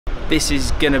This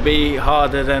is going to be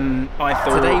harder than I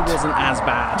thought. Today wasn't as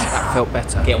bad. That felt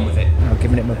better. Get on with it. I'm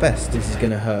giving it my best. This is going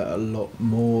to hurt a lot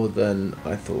more than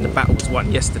I thought. The battle was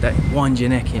won yesterday. Wind your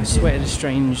neck in. I sweated a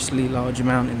strangely large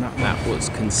amount in that. That was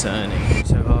concerning.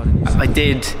 So hard. I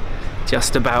did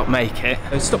just about make it.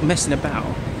 So stop messing about.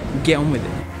 Get on with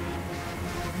it.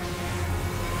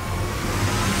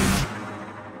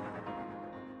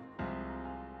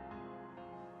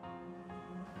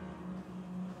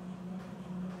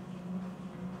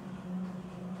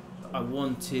 I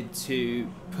wanted to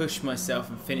push myself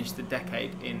and finish the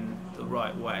decade in the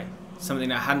right way.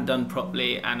 Something I hadn't done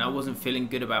properly, and I wasn't feeling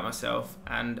good about myself,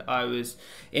 and I was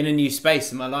in a new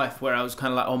space in my life where I was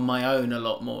kind of like on my own a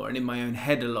lot more and in my own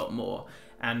head a lot more,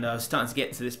 and I was starting to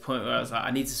get to this point where I was like,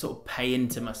 I need to sort of pay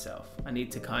into myself. I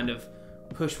need to kind of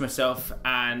push myself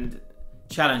and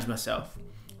challenge myself.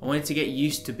 I wanted to get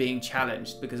used to being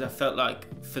challenged, because I felt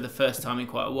like for the first time in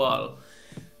quite a while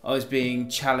I was being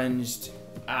challenged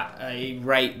at a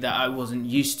rate that I wasn't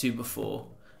used to before,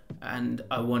 and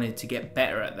I wanted to get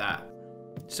better at that.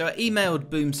 So I emailed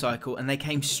Boom Cycle and they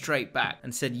came straight back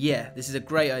and said, yeah, this is a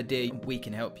great idea, we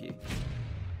can help you.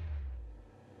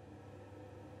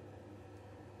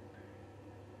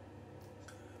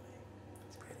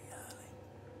 It's pretty early.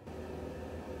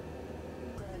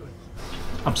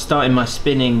 I'm starting my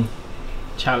spinning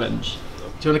challenge.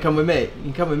 Do you want to come with me? You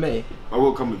can come with me. I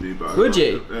will come with you, but... Would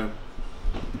you? Yeah.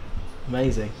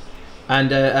 Amazing.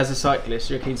 And as a cyclist,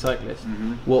 you're a keen cyclist,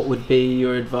 what would be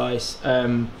your advice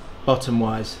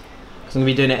bottom-wise? Because I'm going to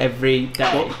be doing it every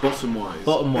day. Bottom-wise?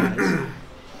 Bottom-wise.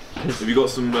 Have you got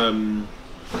some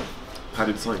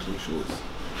padded cycling shorts?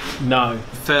 No.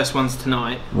 First one's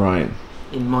tonight. Right.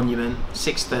 In Monument,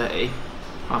 6:30.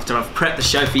 After I've prepped the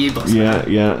show for you, boss. Yeah,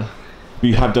 yeah.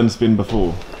 You have done spin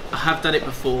before? I have done it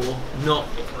before. Not...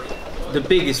 The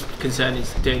biggest concern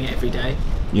is doing it every day.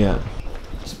 Yeah.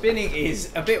 Spinning is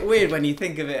a bit weird when you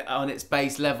think of it on its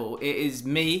base level. It is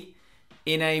me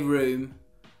in a room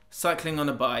cycling on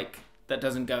a bike that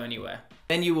doesn't go anywhere.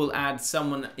 Then you will add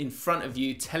someone in front of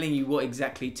you telling you what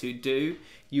exactly to do.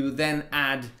 You will then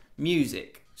add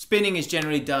music. Spinning is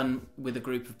generally done with a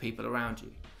group of people around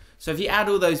you. So if you add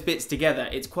all those bits together,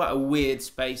 it's quite a weird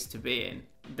space to be in.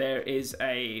 There is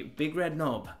a big red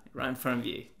knob right in front of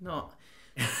you.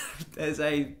 There's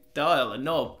a dial, a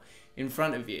knob in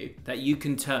front of you that you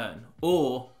can turn,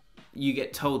 or you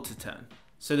get told to turn.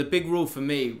 So the big rule for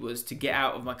me was to get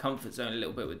out of my comfort zone a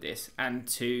little bit with this and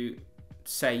to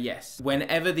say yes.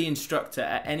 Whenever the instructor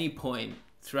at any point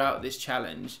throughout this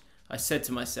challenge, I said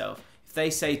to myself, if they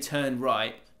say turn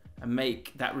right and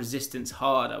make that resistance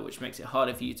harder, which makes it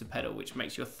harder for you to pedal, which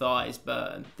makes your thighs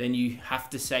burn, then you have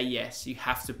to say yes. You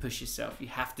have to push yourself, you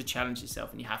have to challenge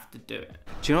yourself, and you have to do it.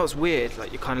 Do you know what's weird?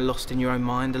 Like, you're kind of lost in your own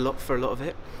mind for a lot of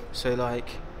it. So like,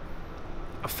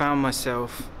 I found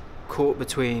myself caught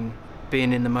between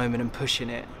being in the moment and pushing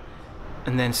it,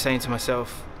 and then saying to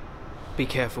myself, be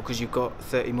careful because you've got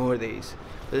 30 more of these.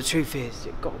 But the truth is,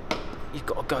 you've got to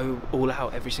go all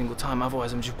out every single time,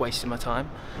 otherwise I'm just wasting my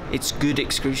time. It's good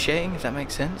excruciating, if that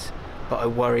makes sense, but I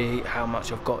worry how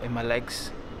much I've got in my legs,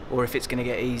 or if it's going to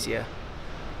get easier.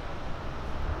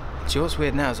 Do you know what's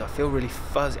weird now is I feel really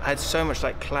fuzzy. I had so much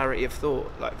like clarity of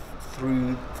thought like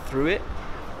through it,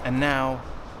 and now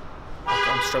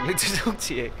I'm struggling to talk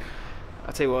to you.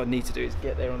 I'll tell you what I need to do is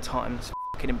get there on time. It's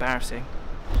fucking embarrassing.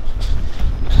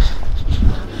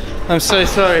 I'm so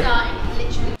sorry.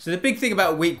 So the big thing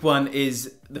about week one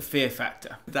is the fear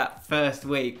factor. That first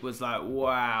week was like,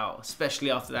 wow, especially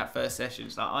after that first session.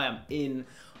 It's like, I am in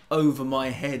over my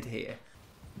head here.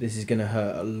 This is going to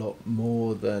hurt a lot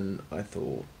more than I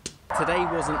thought. Today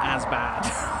wasn't as bad.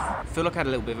 I feel like I had a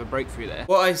little bit of a breakthrough there.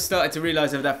 What I started to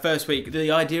realise over that first week,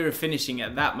 the idea of finishing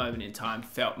at that moment in time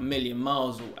felt a million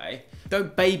miles away.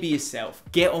 Don't baby yourself.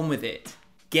 Get on with it.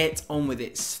 Get on with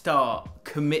it. Start.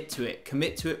 Commit to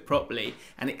it properly,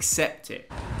 and accept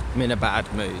it. I'm in a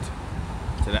bad mood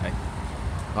today.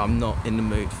 I'm not in the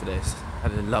mood for this. I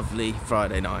had a lovely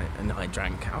Friday night and I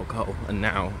drank alcohol, and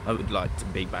now I would like to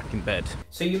be back in bed.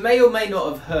 So you may or may not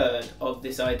have heard of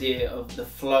this idea of the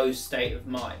flow state of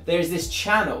mind. There is this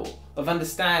channel of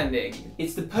understanding.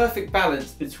 It's the perfect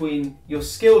balance between your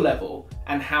skill level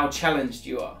and how challenged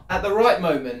you are. At the right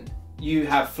moment, you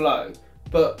have flow.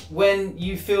 But when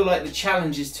you feel like the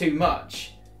challenge is too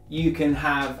much, you can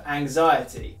have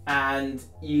anxiety and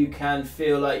you can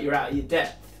feel like you're out of your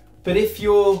depth. But if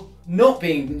you're not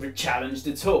being challenged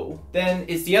at all, then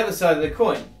it's the other side of the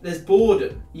coin. There's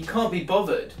boredom. You can't be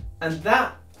bothered. And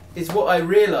that is what I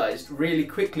realised really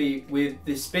quickly with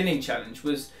this spinning challenge,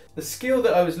 was the skill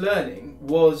that I was learning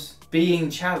was being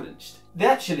challenged.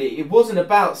 Actually, it wasn't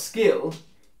about skill.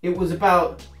 It was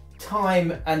about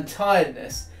time and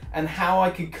tiredness and how I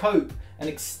could cope and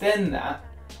extend that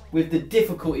with the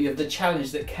difficulty of the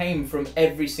challenge that came from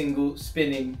every single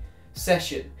spinning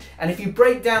session. And if you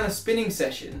break down a spinning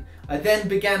session, I then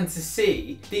began to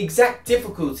see the exact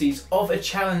difficulties of a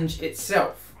challenge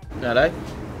itself. Hello?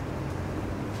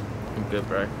 I'm good,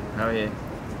 bro. How are you?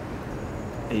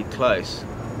 Are you close?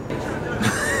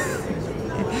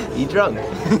 You drunk?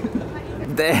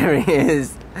 There he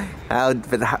is.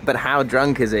 But how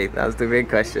drunk is he? That's the big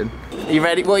question. Are you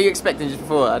ready? What are you expecting just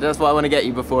before? That's what I want to get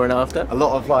you before and after. A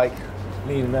lot of like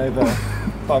leaning over,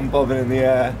 bum bobbing in the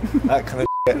air, that kind of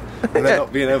shit, and then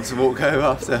not being able to walk home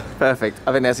after. Perfect.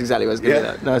 I think that's exactly what's going to be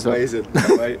that. Nice one. Amazing.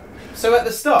 Can't wait. So at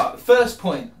the start, first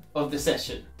point of the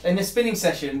session. In the spinning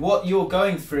session, what you're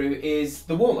going through is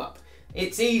the warm-up.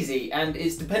 It's easy and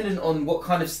it's dependent on what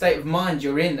kind of state of mind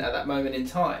you're in at that moment in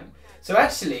time. So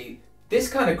actually, this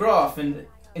kind of graph, and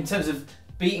in terms of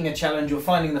beating a challenge or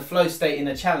finding the flow state in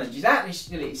a challenge, it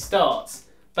actually starts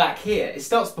back here. It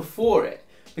starts before it,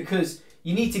 because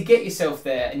you need to get yourself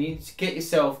there and you need to get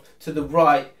yourself to the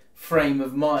right frame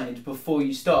of mind before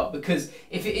you start. Because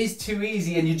if it is too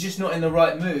easy and you're just not in the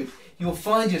right mood, you'll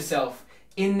find yourself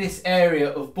in this area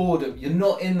of boredom. You're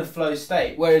not in the flow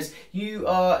state. Whereas you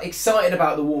are excited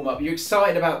about the warm-up, you're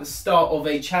excited about the start of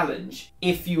a challenge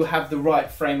if you have the right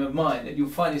frame of mind, and you'll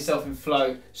find yourself in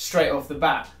flow straight off the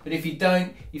bat. But if you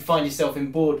don't, you find yourself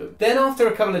in boredom. Then after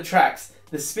a couple of tracks,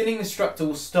 the spinning instructor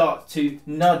will start to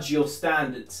nudge your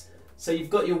standards. So you've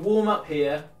got your warm-up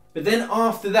here, but then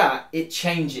after that, it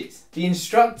changes. The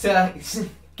instructor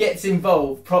gets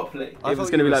involved properly. I thought it was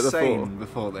going to be like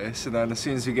before this, and then as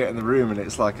soon as you get in the room and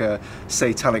it's like a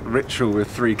satanic ritual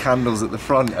with 3 candles at the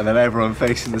front and then everyone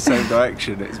facing the same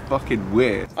direction, it's fucking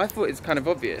weird. I thought it's kind of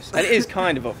obvious. And it is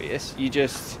kind of obvious. You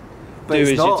just But do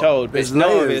it's as not. you're told. But There's it's not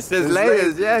layers. obvious. There's There's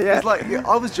layers, yeah, yeah. It's like,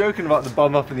 I was joking about the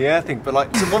bum up in the air thing, but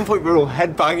like at one point we were all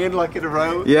headbanging like in a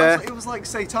row. Yeah. It was like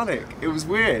satanic. It was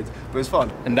weird, but it was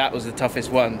fun. And that was the toughest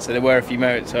one. So there were a few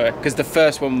moments where, because the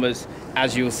first one was,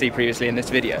 as you will see previously in this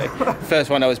video, the first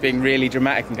one I was being really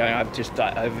dramatic and going, I've just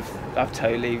like I've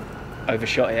totally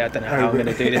overshot here. I don't know how I'm going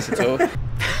to do this at all.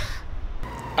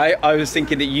 I was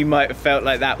thinking that you might have felt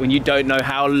like that when you don't know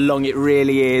how long it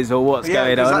really is or what's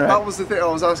going on. That, right? that was the thing. I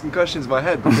was asking questions in my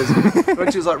head because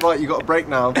when she was like, right, you got a break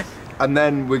now, and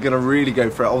then we're going to really go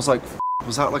for it. I was like,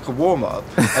 was that like a warm-up?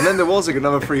 And then there was like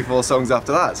another 3-4 songs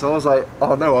after that. So I was like,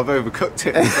 oh no, I've overcooked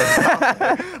it.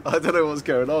 I don't know what's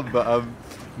going on, but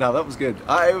no, that was good.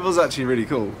 It was actually really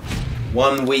cool.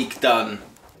 1 week done.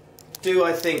 Do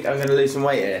I think I'm going to lose some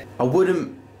weight here?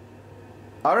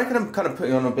 I reckon I'm kind of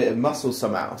putting on a bit of muscle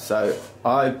somehow, so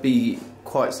I'd be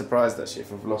quite surprised actually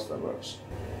if I've lost that much.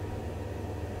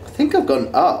 I think I've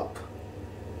gone up,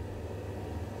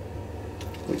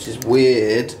 which is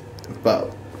weird,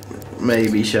 but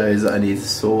maybe shows that I need to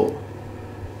sort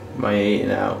my eating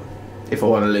out if I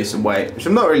want to lose some weight, which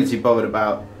I'm not really too bothered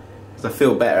about because I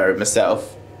feel better in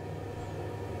myself.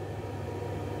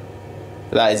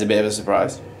 But that is a bit of a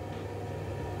surprise.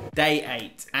 Day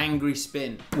 8, angry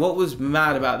spin. What was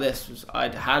mad about this was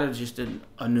I'd had just an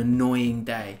annoying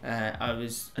day. I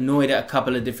was annoyed at a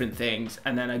couple of different things,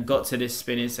 and then I got to this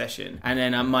spinning session, and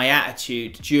then my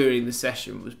attitude during the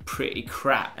session was pretty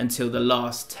crap until the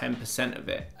last 10% of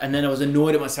it. And then I was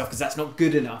annoyed at myself because that's not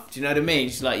good enough. Do you know what I mean?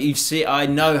 It's like, you see, I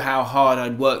know how hard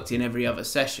I'd worked in every other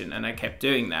session, and I kept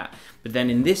doing that. But then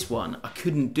in this one, I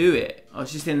couldn't do it. I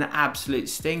was just in an absolute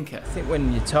stinker. I think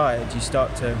when you're tired, you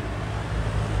start to,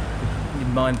 your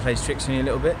mind plays tricks on you a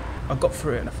little bit. I got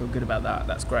through it and I feel good about that.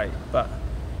 That's great, but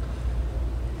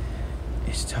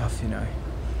it's tough, you know.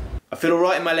 I feel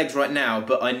alright in my legs right now,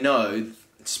 but I know,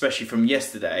 especially from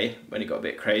yesterday, when it got a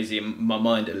bit crazy, in my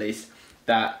mind at least,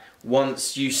 that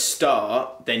once you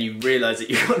start, then you realise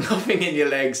that you've got nothing in your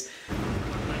legs.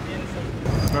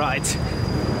 Right,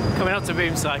 coming up to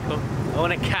Boom Cycle, I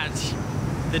want to catch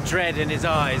the dread in his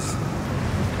eyes.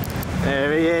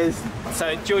 There he is.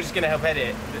 So George is going to help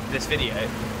edit this video,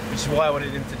 which is why I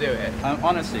wanted him to do it. I'm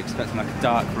honestly expecting like a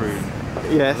dark room,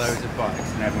 Yes. loads of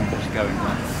bikes, and everyone just going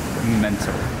like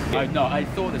mental. I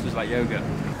thought this was like yoga.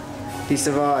 He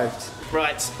survived.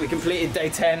 Right, we completed day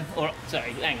 10, or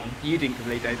sorry, hang on, you didn't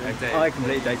complete day 10. I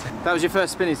completed day 10. That was your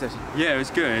first spinning session? Yeah, it was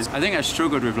good. I think I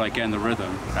struggled with like getting the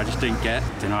rhythm. I just didn't get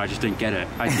it.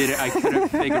 I couldn't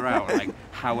figure out like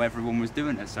how everyone was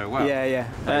doing it so well. Yeah,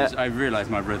 yeah. I realised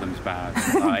my rhythm's bad.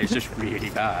 Like, it's just really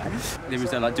bad. It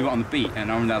was like, do it on the beat,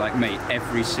 and I'm there like, mate,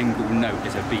 every single note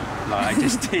is a beat. Like, I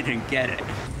just didn't get it.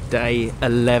 Day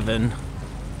 11,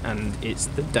 and it's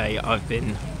the day I've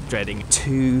been dreading.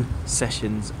 2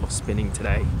 sessions of spinning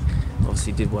today,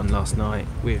 Obviously did one last night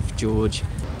with George,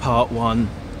 part 1.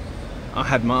 I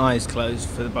had my eyes closed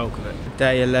for the bulk of it.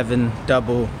 Day 11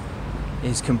 double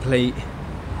is complete.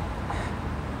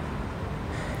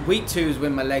 Week 2 is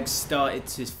when my legs started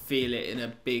to feel it in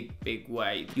a big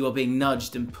way. You are being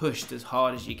nudged and pushed as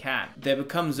hard as you can. There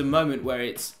becomes a moment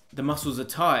where the muscles are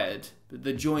tired, but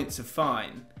the joints are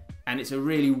fine, and it's a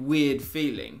really weird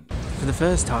feeling. For the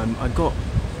first time,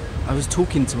 I was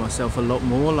talking to myself a lot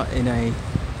more, like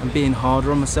and being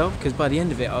harder on myself, because by the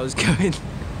end of it I was going,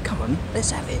 come on, let's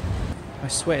have it. I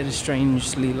sweated a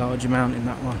strangely large amount in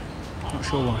that one. Not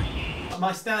sure why.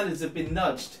 My standards have been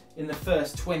nudged in the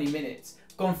first 20 minutes.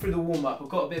 Gone through the warm-up, I've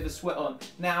got a bit of a sweat on.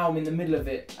 Now I'm in the middle of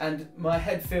it, and my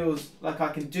head feels like I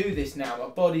can do this now. My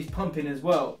body's pumping as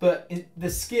well. But the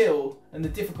skill and the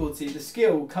difficulty, the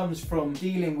skill comes from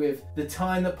dealing with the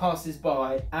time that passes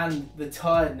by and the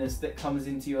tiredness that comes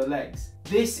into your legs.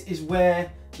 This is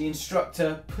where the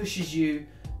instructor pushes you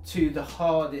to the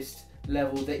hardest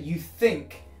level that you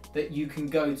think that you can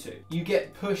go to. You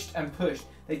get pushed and pushed.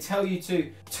 They tell you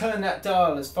to turn that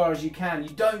dial as far as you can. You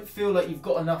don't feel like you've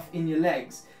got enough in your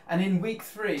legs. And in week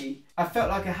 3, I felt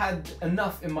like I had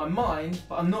enough in my mind,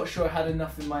 but I'm not sure I had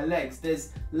enough in my legs.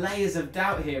 There's layers of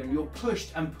doubt here, and you're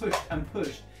pushed and pushed and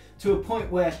pushed to a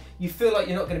point where you feel like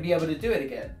you're not going to be able to do it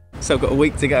again. So I've got a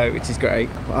week to go, which is great.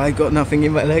 I got nothing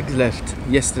in my legs left.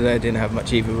 Yesterday I didn't have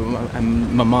much either,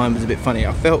 and my mind was a bit funny.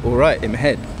 I felt all right in my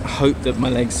head. I hope that my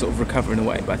legs sort of recover in a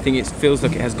way, but I think it feels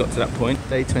like it has got to that point.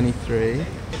 Day 23,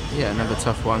 yeah, another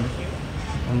tough one.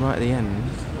 And right at the end,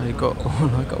 I got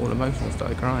all emotional,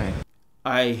 started crying.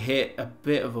 I hit a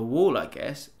bit of a wall, I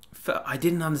guess. I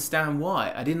didn't understand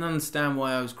why. I didn't understand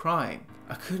why I was crying.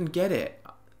 I couldn't get it.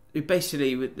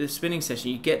 Basically, with the spinning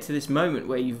session, you get to this moment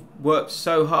where you've worked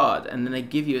so hard and then they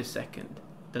give you a second.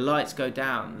 The lights go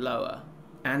down lower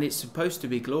and it's supposed to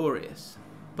be glorious.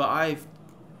 But I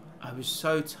was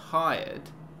so tired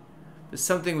that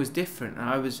something was different. And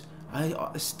I was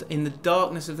in the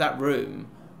darkness of that room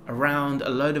around a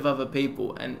load of other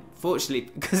people, and fortunately,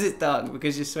 because it's dark,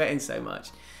 because you're sweating so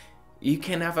much, you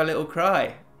can have a little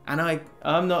cry. And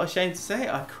I'm not ashamed to say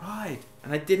it, I cried.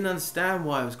 And I didn't understand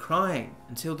why I was crying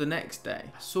until the next day.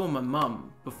 I saw my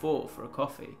mum before for a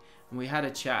coffee and we had a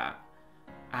chat,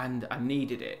 and I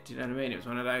needed it, do you know what I mean? It was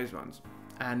one of those ones.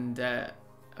 And I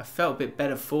felt a bit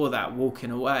better for that,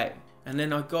 walking away. And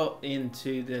then I got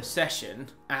into the session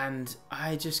and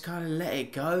I just kind of let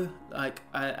it go.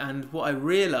 And what I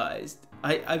realised,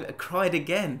 I cried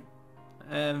again.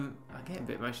 I get a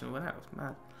bit emotional when that was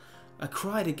mad. I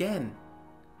cried again.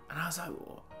 And I was like,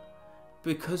 what?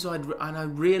 Because I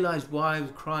realised why I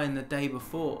was crying the day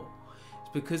before. It's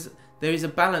because there is a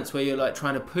balance where you're like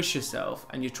trying to push yourself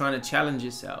and you're trying to challenge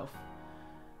yourself.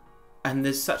 And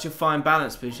there's such a fine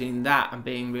balance between that and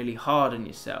being really hard on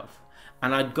yourself.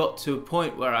 And I'd got to a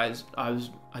point where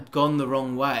I'd gone the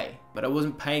wrong way, but I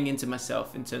wasn't paying into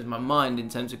myself in terms of my mind, in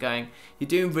terms of going, you're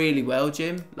doing really well,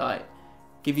 Jim, like,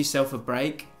 give yourself a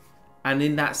break. And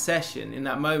in that session, in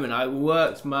that moment, I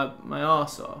worked my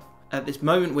arse off. At this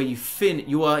moment where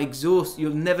you are exhausted,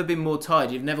 you've never been more tired,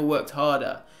 you've never worked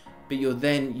harder, but you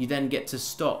then get to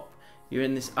stop. You're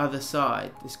in this other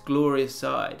side, this glorious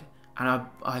side, and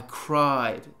I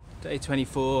cried. Day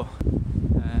 24,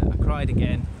 I cried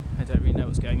again. I don't really know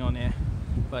what's going on here,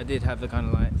 but I did have the kind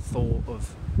of like thought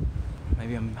of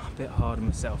maybe I'm a bit hard on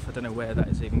myself. I don't know where that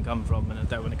has even come from, and I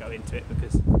don't want to go into it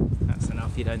because that's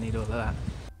enough, you don't need all of that.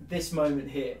 This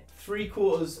moment here,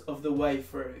 3/4 of the way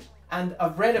through. And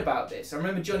I've read about this. I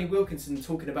remember Johnny Wilkinson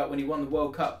talking about when he won the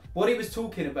World Cup. What he was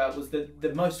talking about was that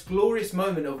the most glorious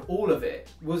moment of all of it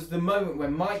was the moment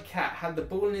when Mike Catt had the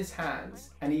ball in his hands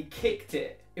and he kicked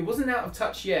it. It wasn't out of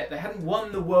touch yet. They hadn't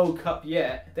won the World Cup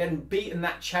yet. They hadn't beaten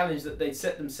that challenge that they'd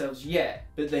set themselves yet,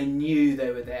 but they knew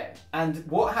they were there. And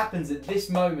what happens at this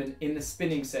moment in the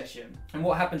spinning session, and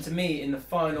what happened to me in the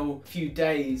final few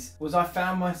days, was I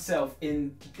found myself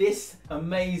in this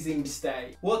amazing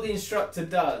state. What the instructor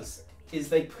does is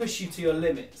they push you to your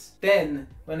limits. Then,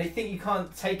 when they think you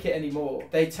can't take it anymore,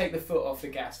 they take the foot off the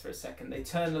gas for a second. They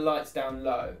turn the lights down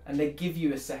low and they give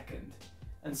you a second.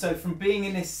 And so from being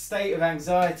in this state of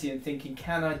anxiety and thinking,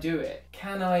 can I do it?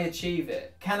 Can I achieve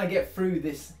it? Can I get through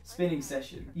this spinning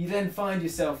session? You then find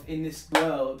yourself in this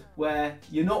world where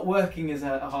you're not working as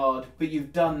hard, but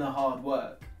you've done the hard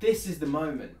work. This is the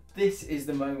moment. This is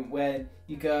the moment where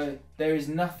you go, there is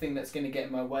nothing that's going to get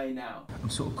in my way now. I'm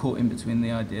sort of caught in between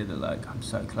the idea that like I'm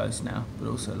so close now, but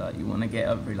also like you want to get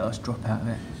every last drop out of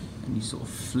it, and you sort of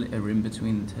flitter in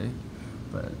between the two.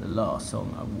 But at the last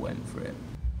song, I went for it.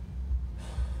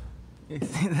 You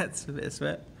think that's a bit of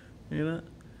sweat? You know that?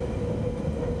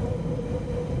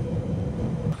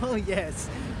 Oh yes,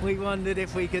 we wondered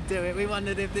if we could do it. We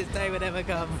wondered if this day would ever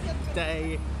come.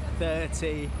 Day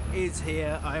 30 is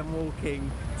here. I am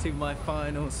walking to my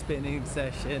final spinning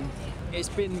session. It's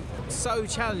been so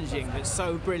challenging but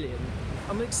so brilliant.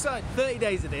 I'm excited. 30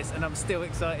 days of this and I'm still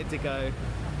excited to go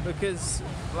because,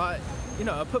 like, you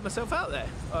know, I put myself out there.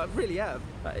 I really have.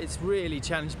 It's really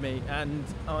challenged me and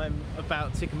I'm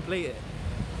about to complete it.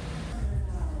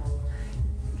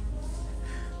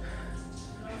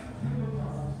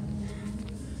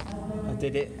 I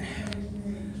did it.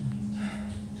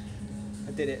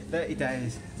 I did it. 30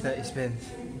 days, 30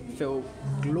 spins. Feel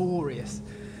glorious.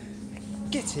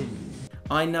 Get in.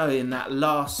 I know in that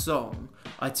last song,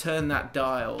 I turned that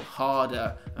dial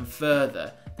harder and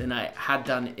further than I had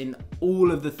done in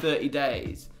all of the 30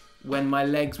 days when my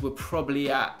legs were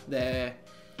probably at their,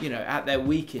 you know, at their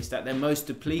weakest, at their most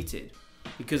depleted,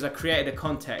 because I created a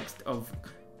context of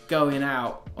going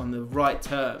out on the right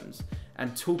terms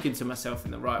and talking to myself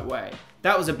in the right way.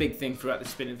 That was a big thing throughout the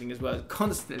spinning thing as well.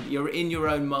 Constantly, you're in your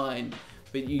own mind,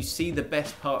 but you see the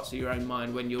best parts of your own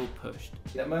mind when you're pushed.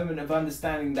 That moment of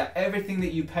understanding that everything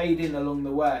that you paid in along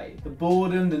the way, the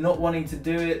boredom, the not wanting to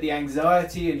do it, the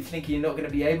anxiety and thinking you're not going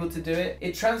to be able to do it,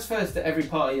 it transfers to every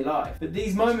part of your life. But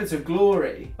these moments of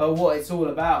glory are what it's all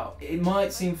about. It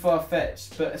might seem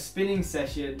far-fetched, but a spinning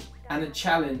session and a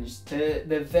challenge,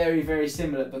 they're very, very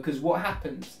similar, because what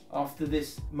happens after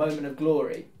this moment of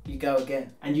glory, you go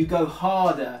again. And you go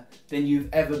harder than you've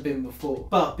ever been before.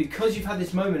 But because you've had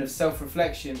this moment of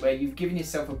self-reflection where you've given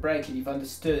yourself a break and you've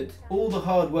understood all the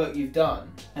hard work you've done,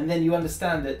 and then you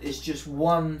understand that it's just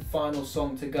one final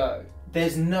song to go,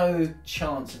 there's no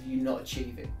chance of you not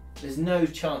achieving. There's no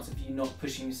chance of you not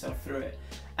pushing yourself through it.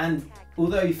 And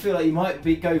although you feel like you might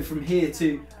go from here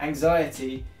to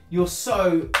anxiety, you're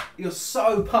so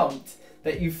pumped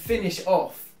that you finish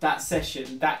off that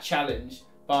session, that challenge,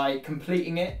 by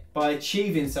completing it, by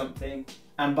achieving something,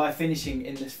 and by finishing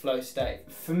in this flow state.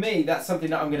 For me, that's something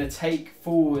that I'm going to take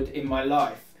forward in my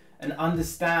life and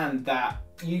understand that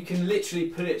you can literally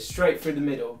put it straight through the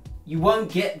middle. You won't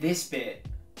get this bit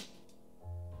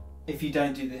if you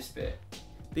don't do this bit.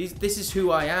 This is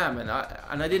who I am, and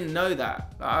I didn't know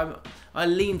that. I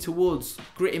lean towards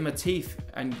gritting my teeth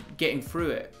and getting through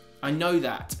it. I know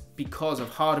that because I've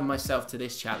hardened myself to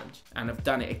this challenge, and I've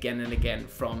done it again and again,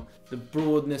 from the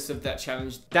broadness of that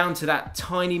challenge down to that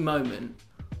tiny moment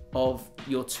of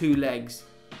your two legs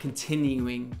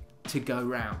continuing to go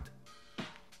round.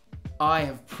 I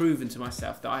have proven to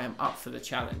myself that I am up for the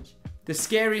challenge. The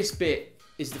scariest bit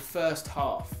is the first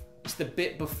half. It's the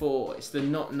bit before, it's the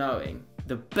not knowing.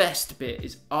 The best bit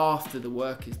is after the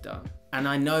work is done. And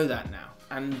I know that now.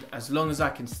 And as long as I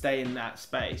can stay in that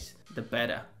space, the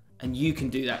better. And you can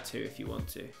do that too if you want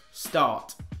to.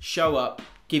 Start, show up,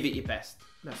 give it your best.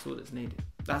 That's all that's needed.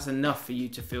 That's enough for you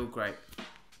to feel great.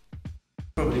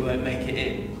 Probably won't make it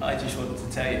in. I just wanted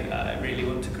to tell you that I really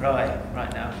want to cry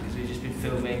right now, because we've just been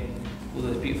filming all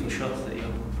those beautiful shots that you're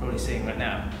probably seeing right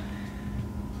now.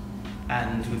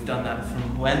 And we've done that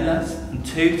from when, lads? From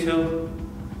 2 till?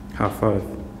 5:30.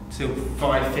 Till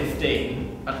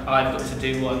 5:15. And I've got to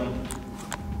do one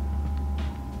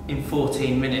in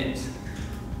 14 minutes.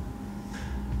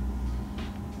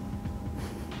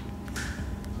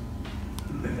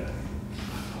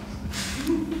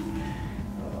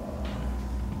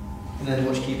 And then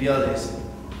watch Keep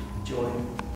Joy.